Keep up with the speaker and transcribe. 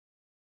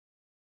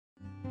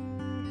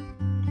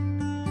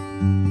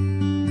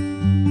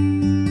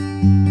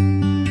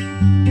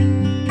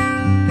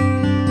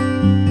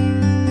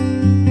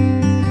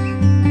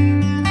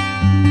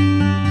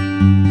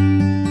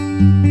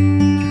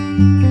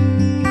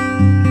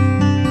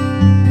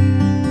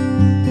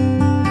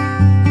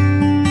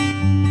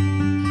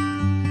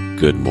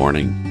Good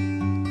morning,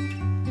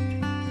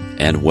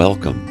 and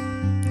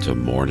welcome to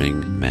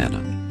Morning Manna.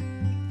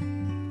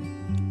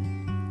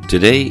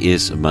 Today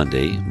is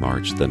Monday,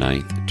 March the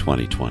 9th,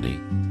 2020,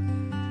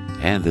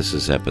 and this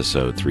is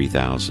episode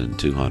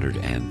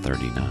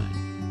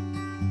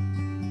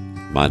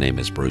 3239. My name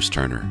is Bruce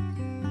Turner.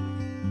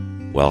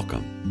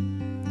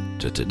 Welcome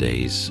to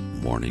today's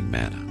Morning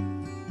Manna.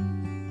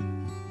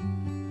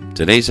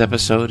 Today's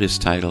episode is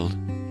titled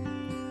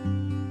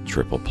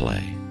Triple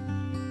Play.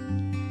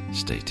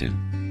 Stay tuned.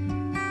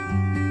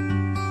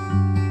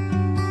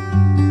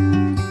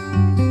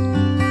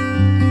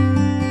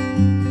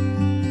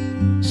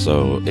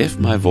 So, if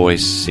my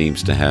voice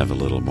seems to have a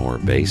little more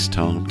bass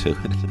tone to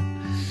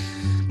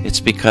it,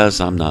 it's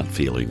because I'm not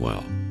feeling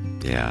well.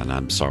 Yeah, and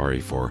I'm sorry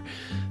for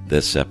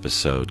this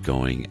episode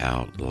going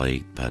out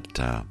late, but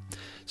as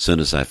soon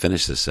as I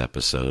finish this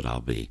episode, I'll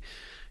be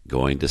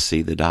going to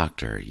see the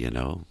doctor. You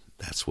know,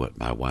 that's what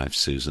my wife,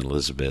 Susan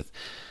Elizabeth,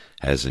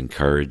 has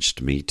encouraged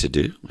me to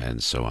do,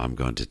 and so I'm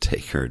going to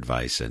take her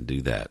advice and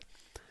do that.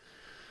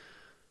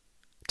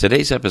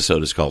 Today's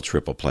episode is called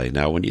Triple Play.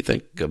 Now, when you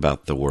think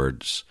about the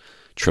words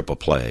triple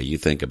play, you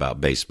think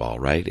about baseball,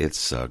 right?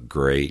 It's a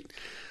great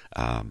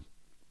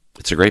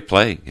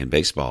play in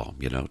baseball.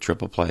 You know,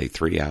 triple play,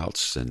 3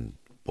 outs, and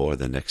boy,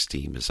 the next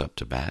team is up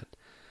to bat.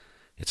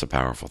 It's a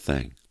powerful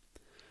thing.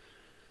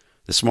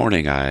 This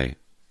morning, I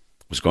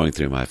was going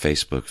through my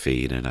Facebook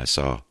feed, and I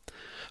saw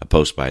a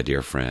post by a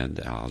dear friend.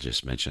 I'll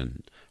just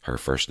mention her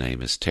first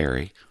name is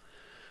Terry,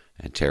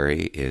 and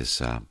Terry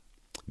is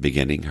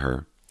beginning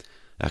her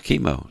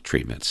chemo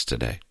treatments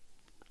today.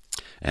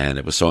 And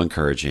it was so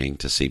encouraging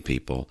to see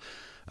people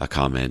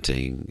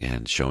commenting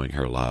and showing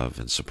her love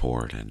and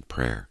support and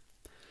prayer.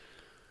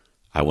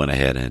 I went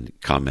ahead and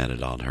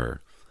commented on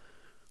her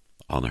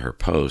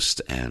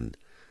post, and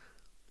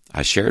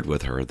I shared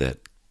with her that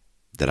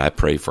I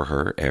pray for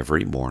her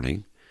every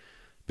morning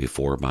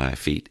before my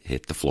feet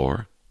hit the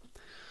floor.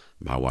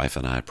 My wife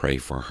and I pray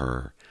for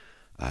her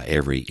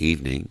every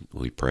evening.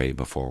 We pray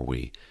before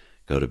we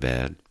go to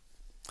bed.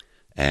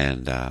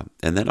 And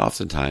then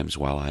oftentimes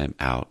while I am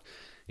out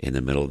in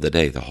the middle of the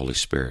day, the Holy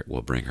Spirit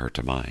will bring her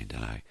to mind,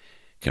 and I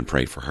can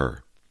pray for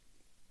her.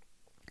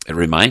 It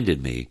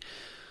reminded me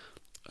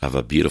of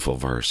a beautiful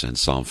verse in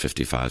Psalm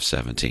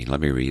 55:17.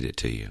 Let me read it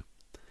to you.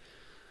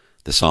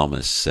 The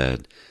psalmist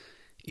said,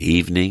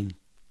 "Evening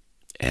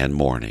and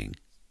morning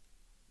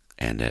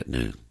and at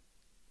noon,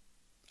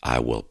 I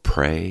will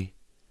pray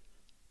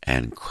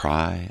and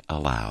cry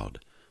aloud,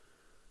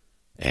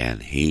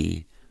 and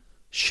he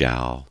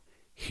shall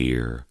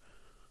hear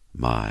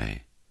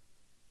my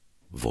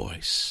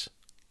voice."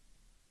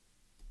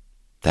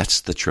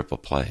 That's the triple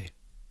play.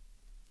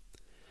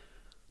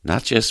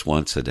 Not just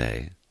once a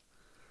day,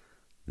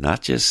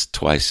 not just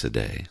twice a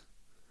day,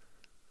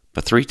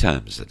 but 3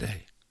 times a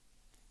day.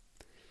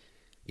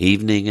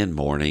 Evening and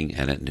morning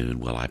and at noon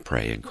will I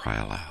pray and cry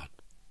aloud,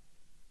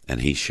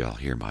 and he shall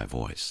hear my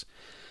voice.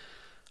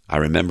 I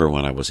remember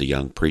when I was a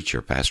young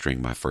preacher pastoring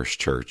my first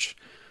church,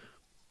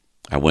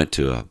 I went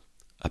to a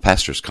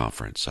pastor's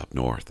conference up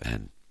north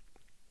and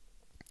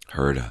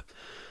heard a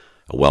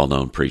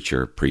well-known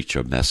preacher preach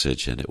a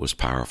message, and it was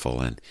powerful.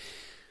 And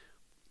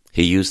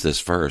he used this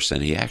verse,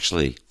 and he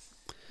actually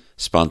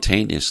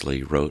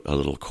spontaneously wrote a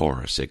little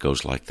chorus. It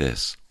goes like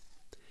this: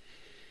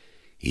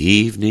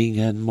 "Evening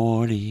and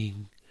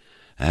morning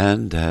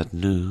and at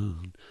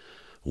noon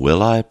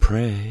will I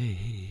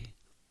pray.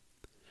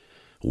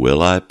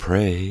 Will I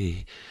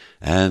pray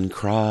and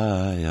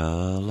cry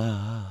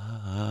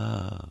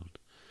aloud,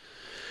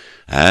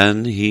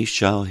 and he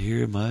shall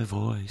hear my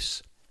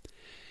voice.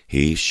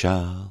 He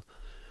shall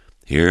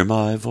hear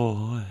my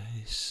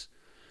voice,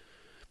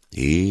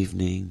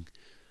 evening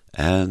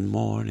and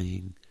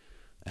morning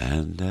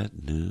and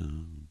at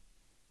noon."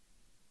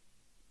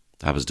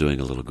 I was doing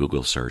a little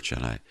Google search,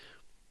 and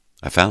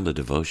I found a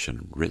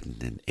devotion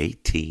written in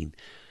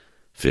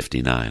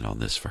 1859 on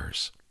this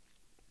verse.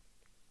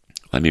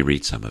 Let me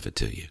read some of it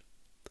to you.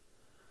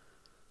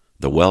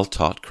 "The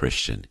well-taught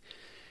Christian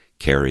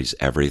carries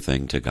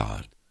everything to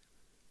God,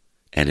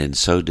 and in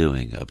so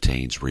doing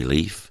obtains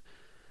relief,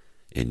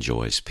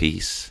 enjoys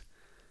peace,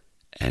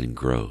 and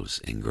grows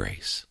in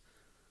grace.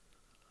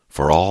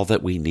 For all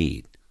that we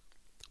need,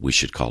 we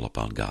should call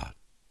upon God,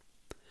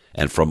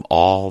 and from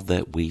all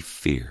that we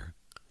fear,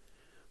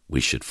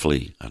 we should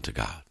flee unto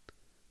God.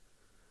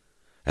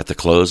 At the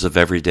close of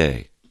every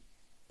day,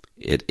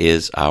 it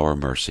is our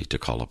mercy to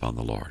call upon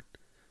the Lord.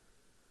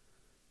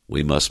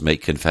 We must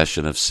make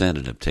confession of sin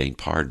and obtain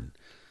pardon.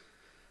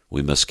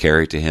 We must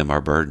carry to him our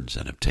burdens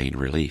and obtain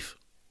relief.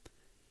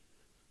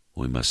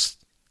 We must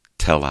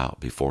tell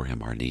out before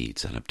him our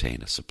needs and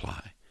obtain a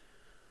supply.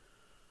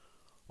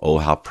 Oh,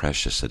 how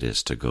precious it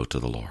is to go to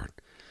the Lord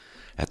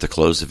at the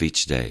close of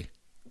each day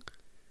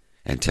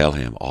and tell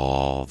him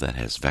all that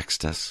has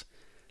vexed us,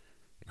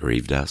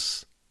 grieved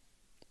us,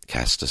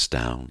 cast us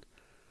down,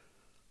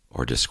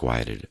 or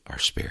disquieted our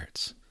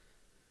spirits.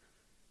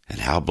 And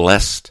how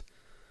blessed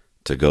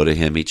to go to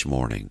him each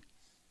morning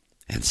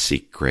and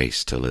seek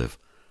grace to live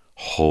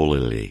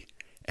holily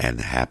and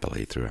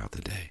happily throughout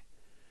the day.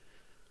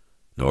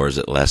 Nor is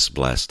it less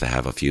blessed to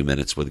have a few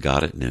minutes with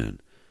God at noon,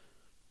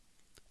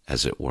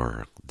 as it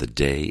were, the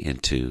day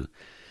into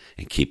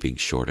and keeping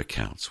short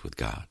accounts with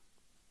God.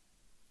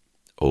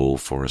 Oh,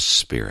 for a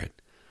spirit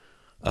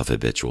of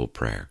habitual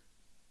prayer,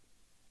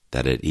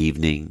 that at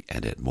evening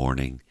and at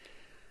morning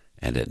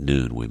and at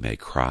noon we may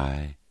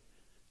cry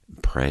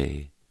and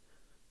pray.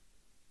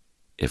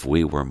 If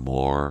we were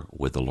more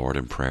with the Lord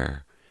in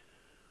prayer,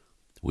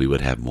 we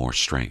would have more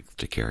strength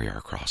to carry our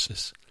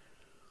crosses,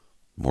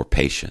 more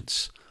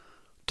patience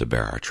to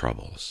bear our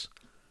troubles,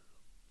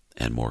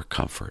 and more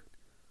comfort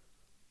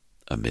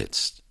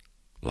amidst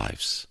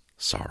life's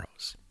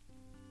sorrows.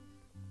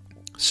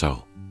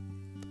 So,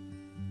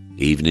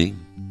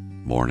 evening,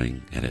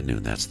 morning, and at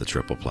noon, that's the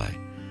triple play.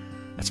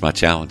 That's my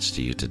challenge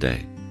to you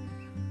today.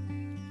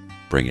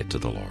 Bring it to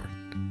the Lord.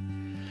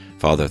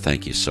 Father,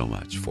 thank you so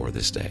much for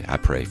this day. I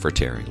pray for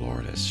Terry,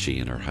 Lord, as she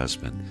and her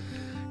husband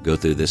go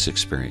through this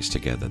experience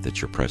together,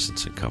 that your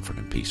presence and comfort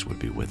and peace would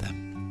be with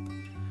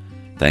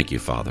them. Thank you,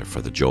 Father, for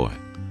the joy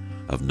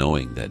of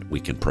knowing that we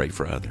can pray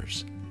for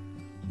others,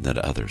 that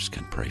others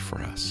can pray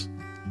for us.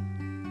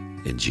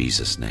 In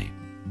Jesus' name,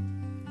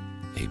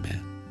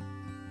 amen.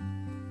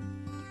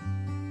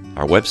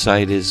 Our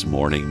website is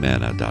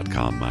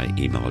morningmanna.com. My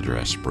email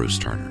address,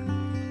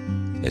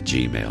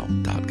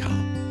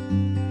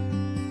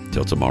 bruceturner@gmail.com.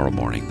 Till tomorrow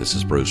morning, this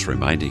is Bruce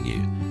reminding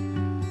you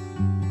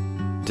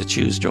to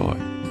choose joy.